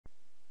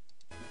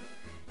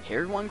Hey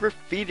everyone,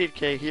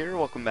 graffitidecay here.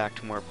 Welcome back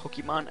to more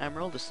Pokemon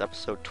Emerald. This is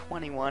episode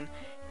 21.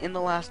 In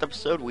the last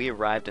episode, we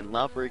arrived in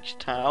Lavaridge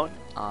Town.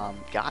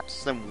 Got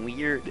some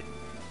weird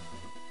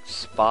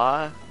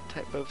spa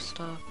type of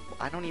stuff.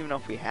 I don't even know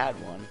if we had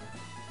one.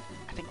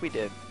 I think we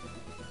did.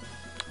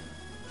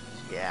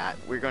 Yeah,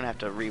 we're gonna have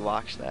to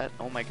rewatch that.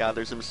 Oh my god,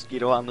 there's a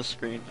mosquito on the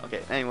screen.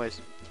 Okay,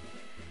 anyways.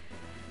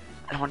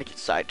 I don't want to get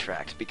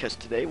sidetracked because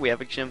today we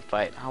have a gym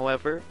fight.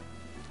 However,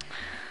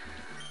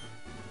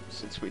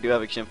 since we do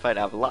have a gym fight,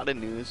 I have a lot of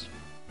news.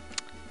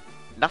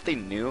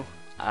 Nothing new.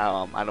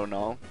 I don't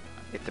know.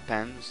 It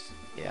depends.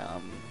 Yeah,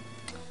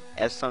 it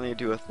has something to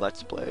do with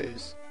Let's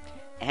Plays.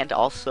 And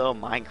also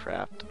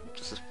Minecraft.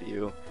 Just a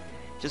few.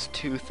 Just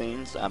two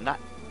things. Not,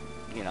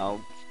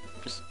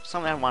 just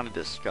something I want to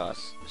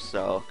discuss.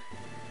 So,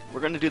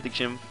 we're going to do the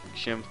gym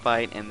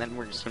fight, and then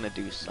we're just going to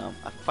do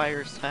a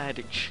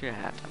fireside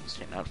chat. I'm just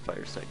saying not a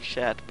fireside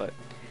chat, but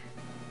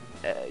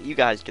you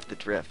guys get the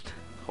drift,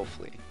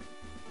 hopefully.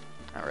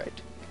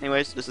 Alright.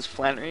 Anyways, this is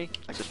Flannery.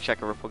 Let's just check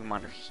if our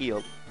Pokemon are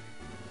healed.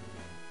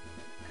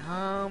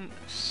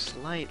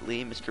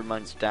 Slightly. Mr.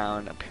 Mudd's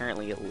down.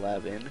 Apparently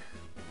 11.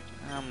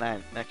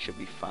 That should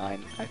be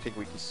fine. I think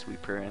we can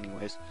sweep her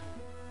anyways.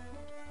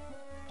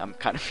 I'm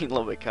kind of being a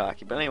little bit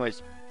cocky. But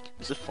anyways,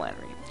 this is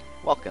Flannery.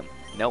 Welcome.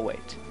 No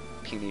wait.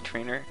 Puny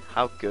Trainer,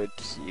 how good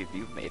to see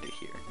you've made it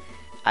here.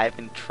 I have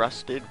been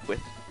trusted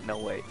with no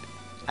wait.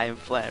 I am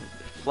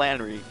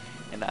Flannery,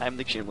 and I am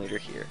the gym leader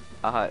here.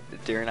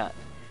 Dare not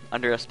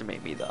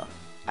underestimate me though.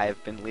 I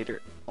have been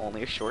leader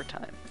only a short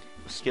time.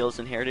 With skills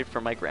inherited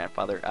from my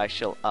grandfather, I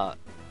shall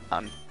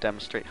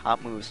demonstrate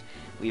hot moves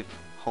we've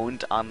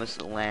honed on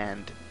this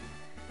land.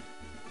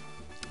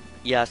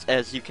 Yes,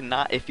 as you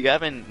cannot, if you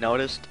haven't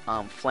noticed,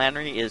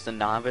 Flannery is a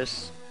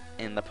novice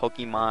in the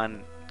Pokemon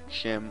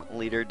gym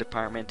leader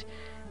department.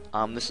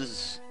 This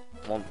is,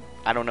 well,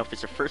 I don't know if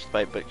it's her first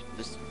fight, but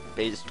this is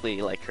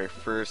basically like her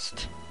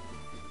first.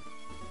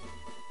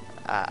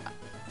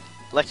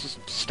 Let's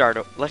just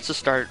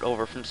start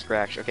over from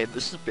scratch. Okay,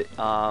 this is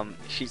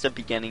she's a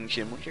beginning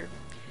gym leader.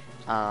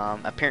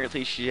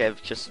 Apparently she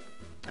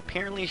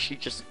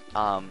just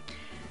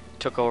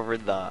took over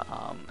the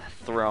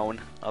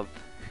throne of.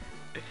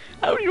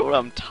 I don't know what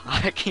I'm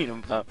talking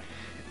about.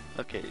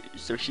 Okay,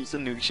 so she's a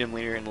new gym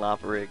leader in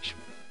Lavaridge,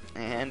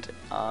 and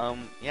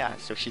yeah,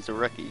 so she's a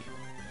rookie.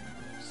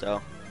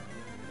 So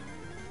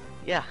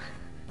yeah,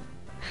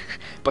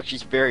 but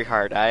she's very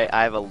hard.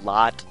 I have a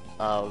lot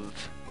of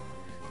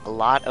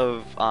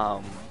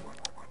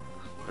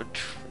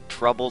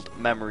troubled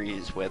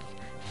memories with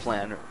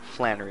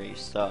Flannery,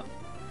 so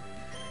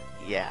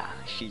yeah,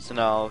 she's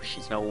no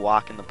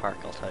walk in the park,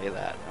 I'll tell you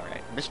that.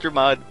 Alright, Mr.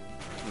 Mudd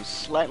was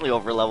slightly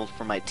overleveled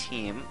for my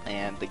team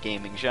and the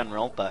game in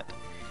general, but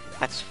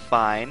that's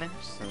fine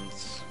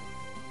since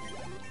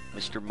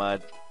Mr.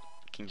 Mudd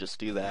can just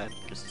do that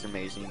because it's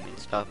amazing and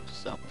stuff.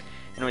 So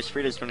anyways,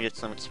 Frida's gonna get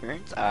some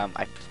experience.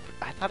 I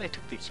thought I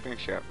took the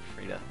experience share out for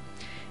Frida.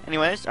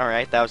 Anyways,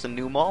 alright, that was a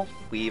Numel.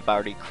 We've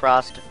already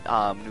crossed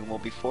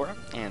Numel before,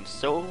 and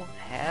so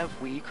have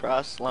we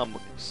crossed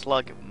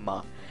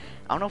Slugma.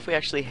 I don't know if we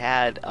actually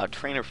had a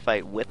trainer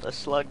fight with a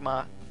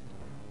Slugma.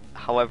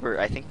 However,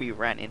 I think we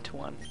ran into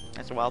one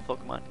as a wild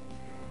Pokemon.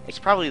 It's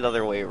probably the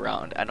other way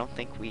around. I don't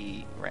think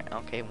we ran.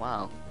 Okay,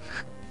 wow.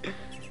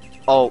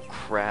 Oh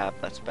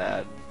crap, that's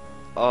bad.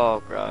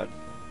 Oh god.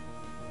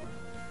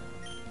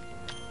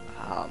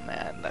 Oh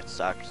man, that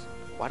sucks.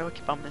 Why do I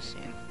keep on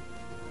missing?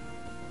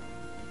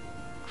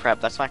 Crap,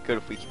 that's not good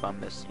if we keep on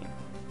missing.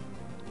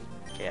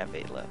 Okay, I have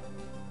 8 left.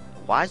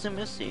 Why is it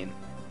missing?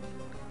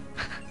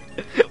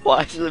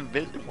 Why is it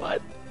missing?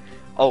 What?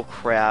 Oh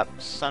crap,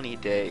 Sunny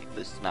Day.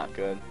 This is not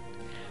good.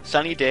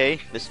 Sunny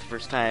Day, this is the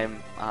first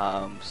time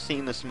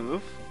seeing this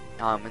move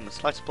in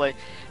this Let's Play.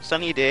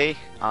 Sunny Day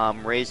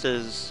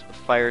raises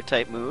fire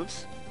type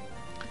moves.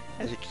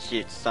 As you can see,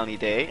 it's Sunny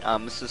Day.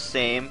 This is the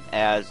same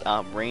as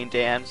Rain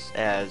Dance,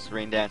 as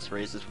Rain Dance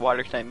raises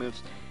water type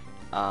moves.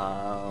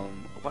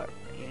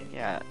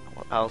 Yeah,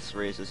 what else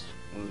raises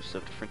moves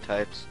of different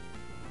types?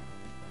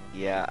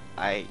 Yeah,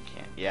 I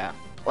can't, yeah.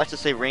 Let's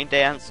just say Rain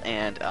Dance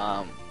and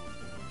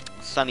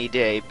Sunny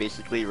Day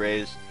basically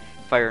raise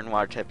fire and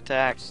water type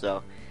attacks,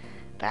 so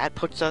that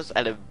puts us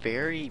at a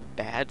very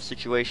bad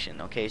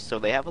situation. Okay, so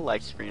they have a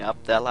light screen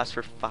up, that lasts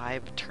for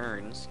 5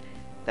 turns.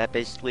 That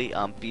basically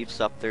beefs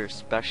up their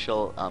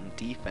special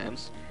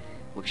defense,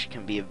 which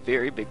can be a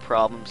very big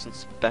problem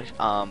since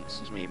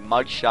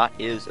Mudshot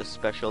is a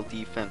special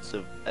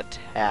defensive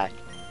attack.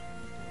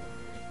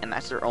 And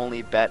that's their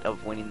only bet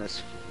of winning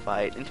this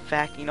fight. In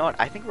fact, you know what?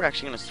 I think we're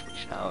actually going to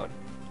switch out.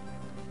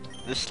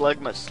 This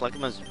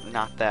Slugma's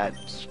not that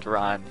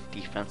strong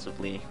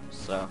defensively,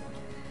 so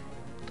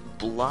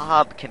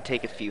Blob can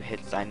take a few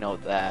hits, I know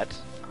that.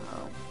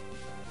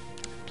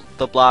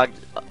 The blog.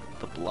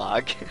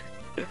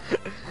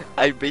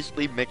 I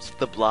basically mixed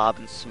the Blob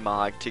and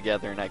Smog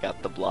together and I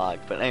got the blog.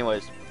 But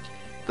anyways,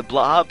 the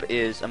Blob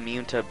is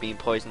immune to being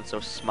poisoned, so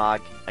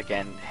Smog,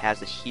 again,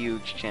 has a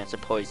huge chance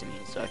of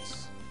poisoning, so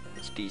it's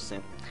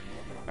decent.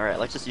 Alright,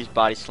 let's just use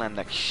Body Slam.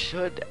 That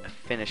should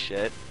finish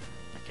it.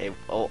 Okay,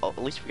 oh,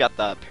 at least we got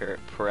the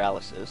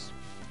paralysis.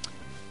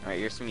 Alright,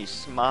 here's some use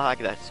smog.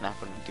 That's not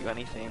going to do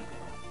anything.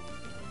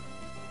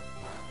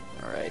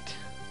 Alright.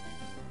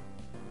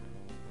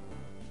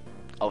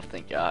 Oh,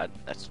 thank God.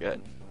 That's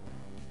good.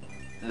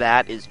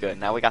 That is good.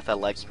 Now we got that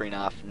leg screen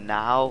off.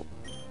 Now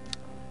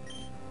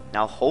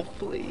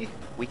hopefully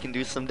we can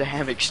do some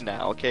damage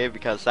now, okay?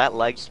 Because that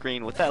leg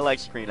screen, with that leg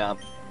screen up,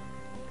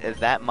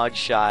 that mud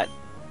shot,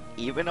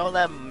 even though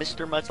that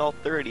Mr. Mud's all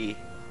 30,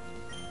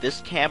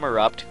 this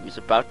Camerupt, who's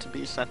about to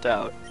be sent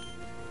out,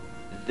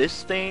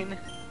 this thing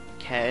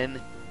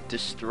can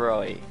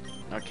destroy,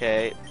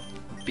 okay?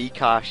 Be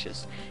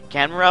cautious.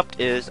 Camerupt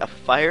is a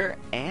fire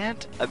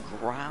and a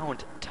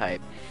ground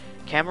type.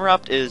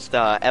 Camerupt is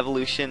the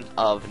evolution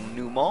of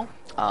Numel.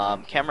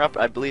 Camerupt,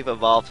 I believe,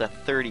 evolves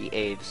at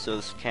 38, so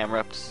this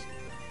Camerupt's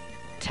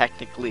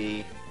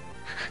technically,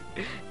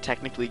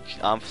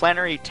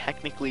 Flannery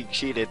technically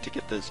cheated to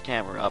get this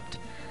Camerupt.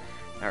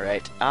 All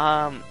right.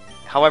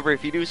 However,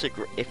 if you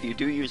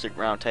do use a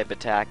ground type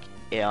attack,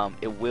 it'll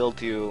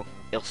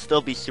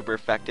still be super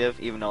effective,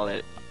 even though that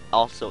it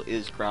also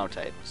is ground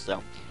type.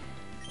 So,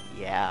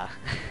 yeah.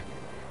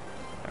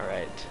 All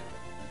right.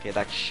 Okay,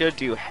 that should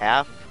do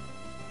half.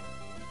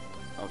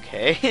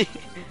 Okay.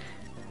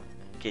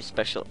 Okay,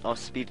 special. Oh,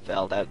 speed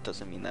fell. That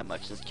doesn't mean that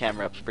much. This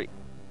Camerupt's pretty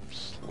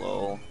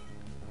slow.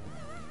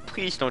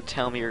 Please don't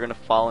tell me you're gonna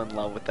fall in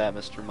love with that,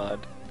 Mr.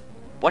 Mud.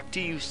 What do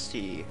you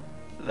see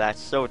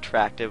that's so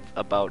attractive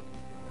about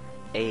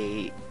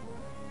a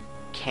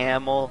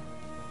camel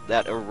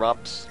that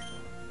erupts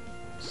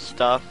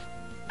stuff?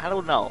 I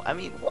don't know. I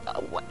mean,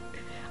 what?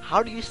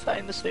 How do you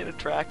find this thing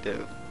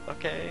attractive?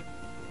 Okay.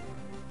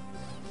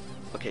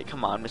 Okay,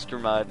 come on, Mr.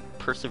 Mud.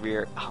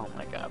 Persevere. Oh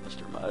my God,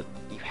 Mr. Mud.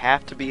 You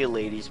have to be a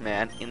ladies'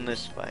 man in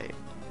this fight.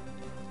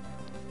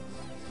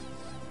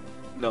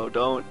 No,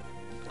 don't.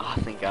 Oh,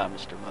 thank God,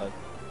 Mr. Mud.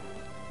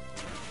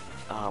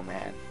 Oh,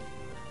 man.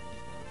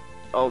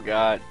 Oh,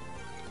 God.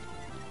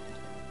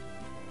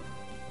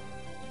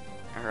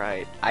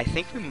 Alright. I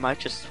think we might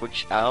just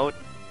switch out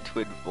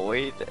to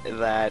avoid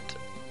that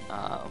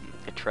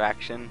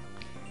attraction.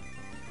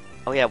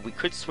 Oh, yeah, we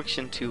could switch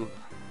into...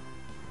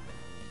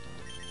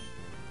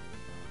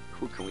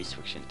 Who can we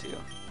switch into?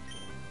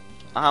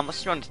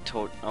 Let's go into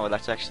Toad. Oh,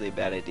 that's actually a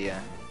bad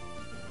idea.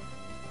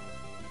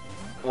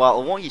 Well,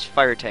 it won't use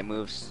fire type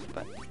moves,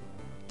 but...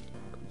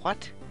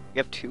 What? You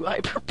have 2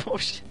 hyper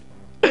potions?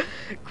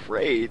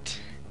 Great.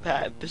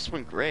 This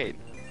one great.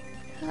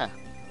 Huh,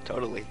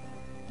 totally.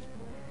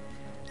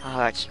 Ah,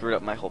 that screwed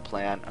up my whole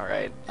plan.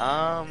 Alright,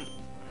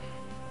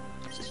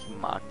 just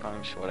Mach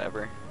Punch,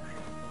 whatever.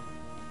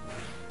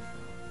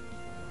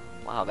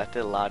 Wow, that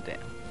did a lot of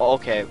damage. Oh,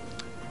 okay.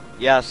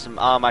 Yes,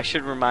 I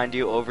should remind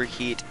you,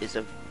 Overheat is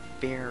a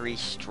very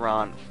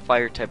strong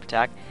fire type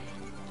attack.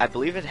 I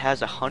believe it has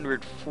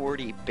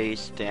 140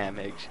 base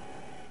damage,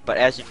 but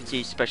as you can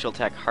see, special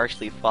attack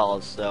harshly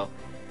falls. So,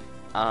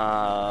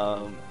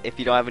 if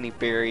you don't have any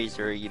berries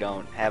or you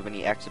don't have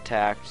any X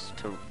attacks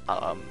to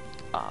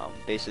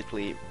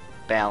basically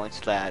balance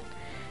that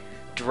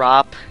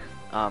drop,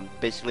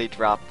 basically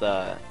drop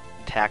the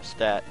attack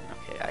stat.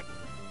 Okay,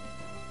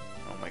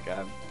 oh my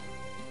God.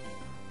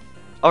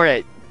 All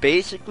right.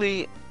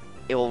 Basically,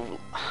 it'll...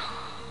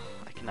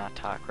 I cannot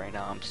talk right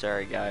now. I'm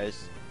sorry,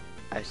 guys.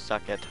 I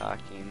suck at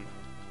talking.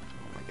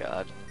 Oh my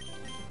God.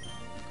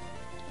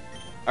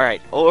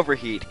 Alright,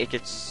 Overheat. It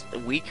gets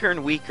weaker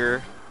and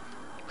weaker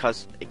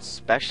because its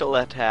special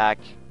attack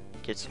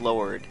gets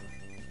lowered.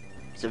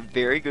 It's a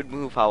very good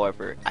move,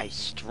 however. I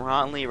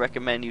strongly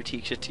recommend you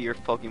teach it to your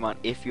Pokemon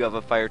if you have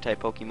a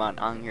Fire-type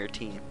Pokemon on your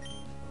team.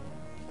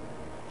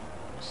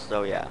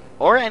 So yeah,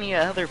 or any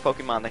other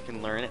Pokemon that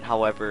can learn it.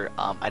 However,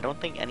 I don't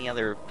think any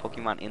other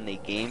Pokemon in the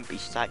game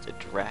besides a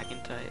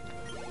Dragon type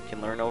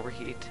can learn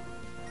Overheat.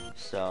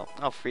 So,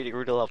 oh, free to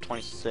level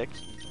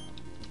 26.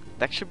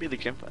 That should be the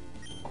gym fight.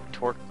 Oh,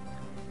 Torque.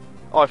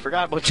 Oh, I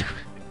forgot about.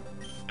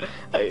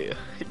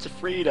 It's a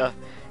free to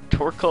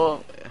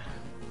Torkoal.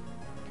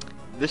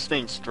 This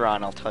thing's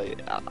strong, I'll tell you.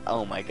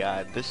 Oh my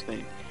God, this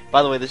thing.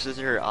 By the way, this is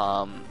your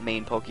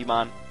main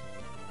Pokemon.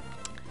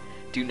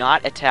 Do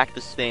not attack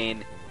this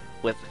thing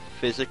with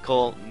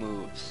physical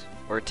moves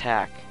or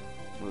attack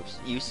moves.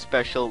 Use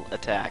special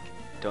attack.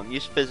 Don't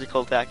use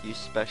physical attack, use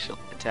special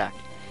attack.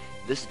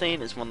 This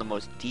thing is one of the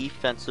most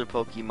defensive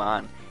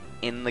Pokemon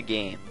in the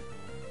game.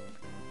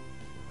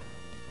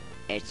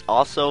 It's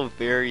also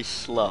very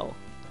slow.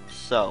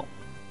 So,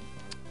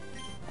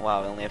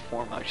 wow, I only have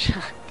 4 much.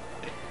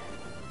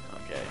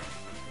 Okay.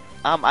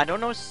 I don't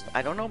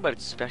know about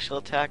its special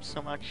attack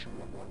so much.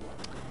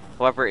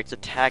 However, its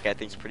attack I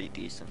think is pretty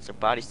decent. So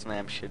Body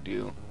Slam should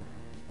do.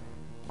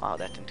 Wow,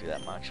 that didn't do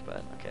that much,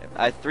 but okay.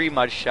 I have 3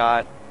 Mud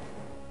Shot.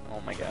 Oh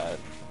my God.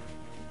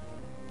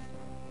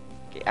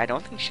 Okay, I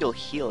don't think she'll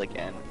heal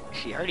again.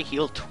 She already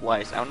healed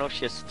twice. I don't know if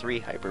she has 3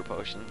 Hyper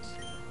Potions.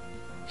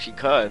 She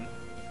could.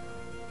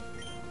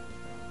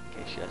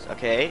 Okay, she does.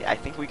 Okay, I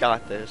think we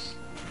got this.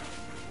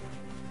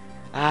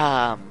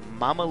 Ah,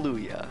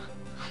 Mamaluya.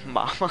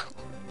 Mama.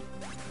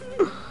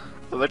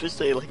 I'm about to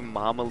say like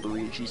Mama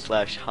Luigi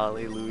slash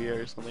Hallelujah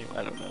or something.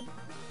 I don't know.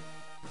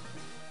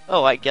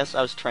 Oh, I guess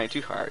I was trying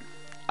too hard.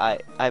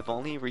 I've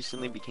only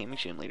recently became a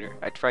gym leader.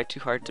 I try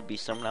too hard to be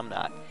someone I'm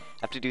not.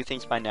 I have to do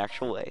things my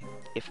natural way.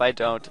 If I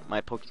don't,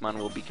 my Pokemon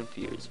will be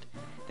confused.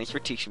 Thanks for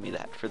teaching me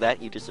that. For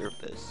that, you deserve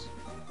this.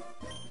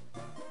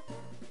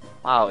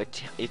 Wow,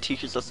 it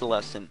teaches us a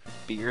lesson.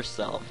 Be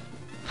yourself.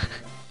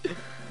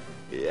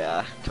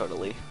 Yeah,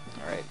 totally.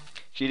 Alright.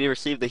 GD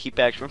received the heat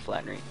badge from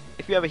Flannery.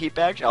 If you have a heat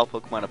badge, all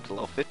Pokemon up to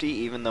level 50,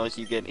 even those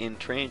you get in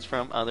trains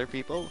from other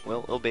people,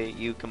 will obey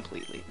you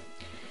completely.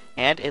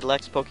 And it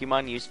lets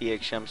Pokemon use the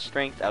HM's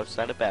strength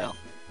outside of battle.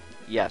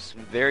 Yes,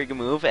 very good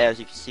move. As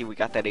you can see, we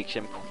got that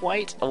HM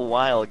quite a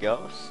while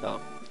ago, so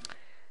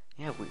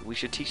yeah, we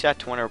should teach that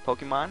to one of our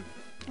Pokemon.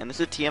 And this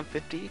is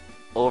TM50,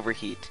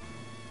 Overheat.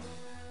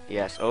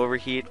 Yes,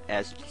 Overheat,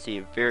 as you can see,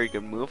 a very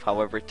good move.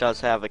 However, it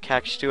does have a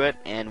catch to it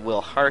and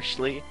will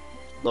harshly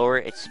lower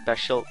its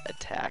special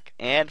attack.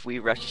 And we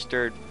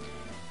registered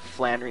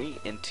Flannery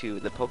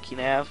into the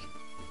Pokénavigator,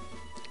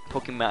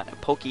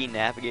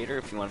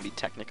 if you want to be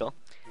technical.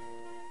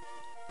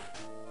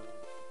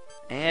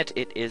 And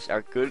it is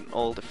our good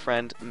old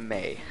friend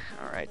May.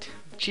 Alright.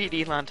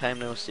 GD, long time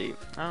no see.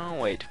 Oh,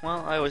 wait.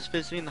 While I was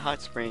visiting the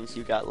hot springs,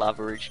 you got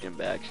Lavaridge Gym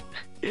badge.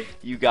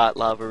 You got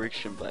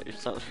Lavaridge Gym badge.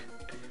 So,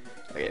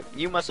 okay,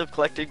 you must have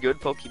collected good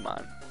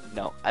Pokemon.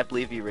 No, I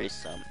believe you raised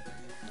some.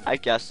 I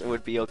guess it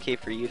would be okay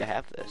for you to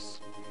have this.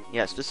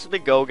 Yes, this is the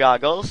Go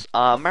Goggles.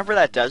 Remember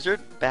that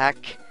desert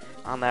back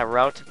on that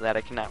route that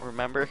I cannot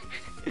remember?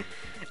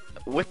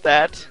 With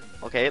that,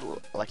 okay,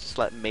 let's just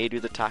let May do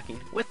the talking.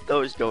 With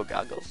those Go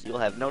Goggles, you'll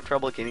have no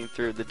trouble getting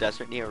through the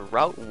desert near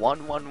Route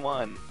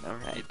 111.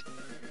 Alright.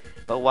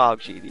 But wow,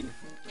 GD.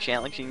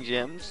 Challenging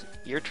gyms?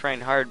 You're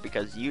trying hard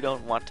because you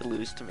don't want to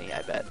lose to me,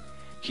 I bet.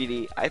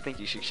 GD, I think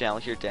you should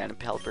challenge your dad in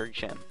Pelberg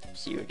Gym.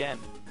 See you again.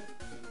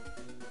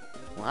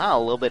 Wow,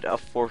 a little bit of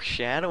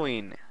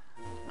foreshadowing.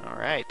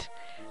 Alright.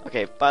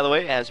 Okay, by the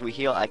way, as we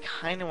heal, I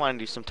kind of want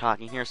to do some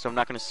talking here, so I'm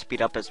not going to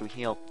speed up as we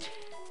heal.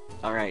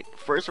 Alright,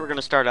 first we're going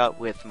to start out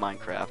with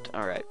Minecraft.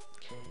 Alright.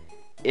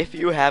 If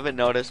you haven't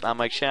noticed on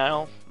my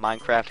channel,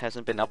 Minecraft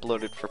hasn't been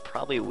uploaded for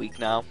probably a week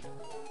now.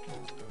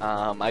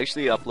 I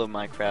usually upload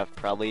Minecraft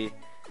probably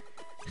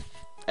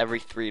every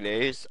 3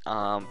 days.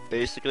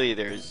 Basically,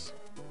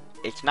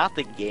 it's not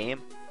the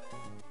game.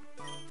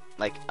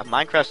 Like,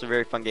 Minecraft's a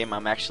very fun game.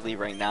 I'm actually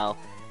right now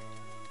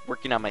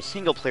working on my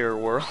single player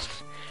world.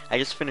 I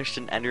just finished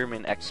an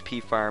Enderman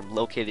XP farm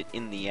located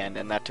in the end,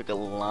 and that took a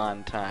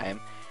long time.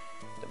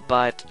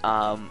 But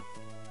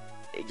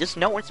just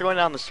no one's going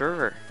on the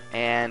server,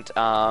 and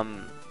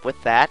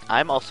with that,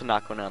 I'm also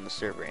not going on the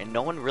server, and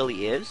no one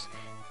really is.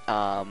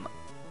 You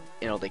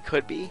know, they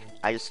could be.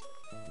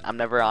 I'm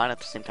never on at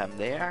the same time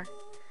they are.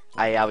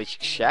 I always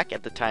check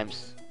at the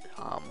times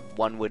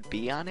one would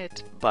be on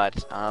it,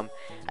 but I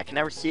can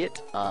never see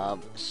it,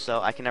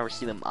 so I can never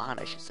see them on,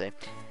 I should say.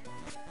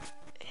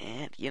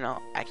 And you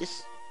know,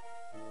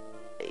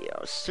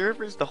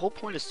 servers. The whole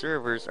point of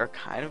servers are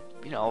kind of,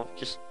 you know,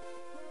 just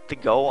to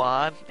go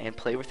on and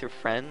play with your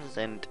friends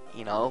and,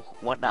 you know,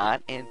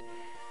 whatnot. And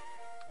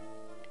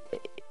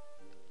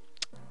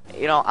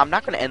you know, I'm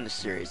not going to end the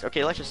series.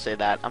 Okay, let's just say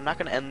that. I'm not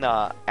going to end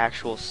the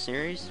actual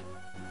series.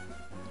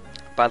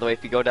 By the way,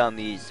 if you go down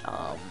these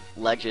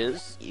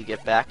ledges, you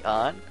get back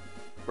on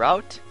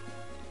Route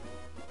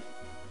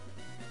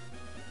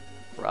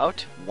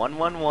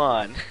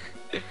 111.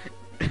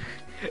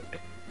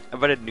 I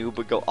bet a noob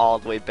would go all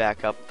the way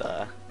back up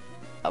the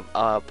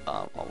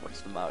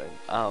what's the mountain?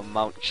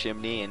 Mount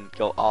Chimney, and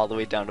go all the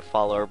way down to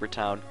Fall Arbor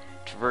Town,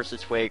 traverse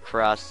its way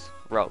across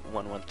Route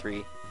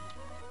 113.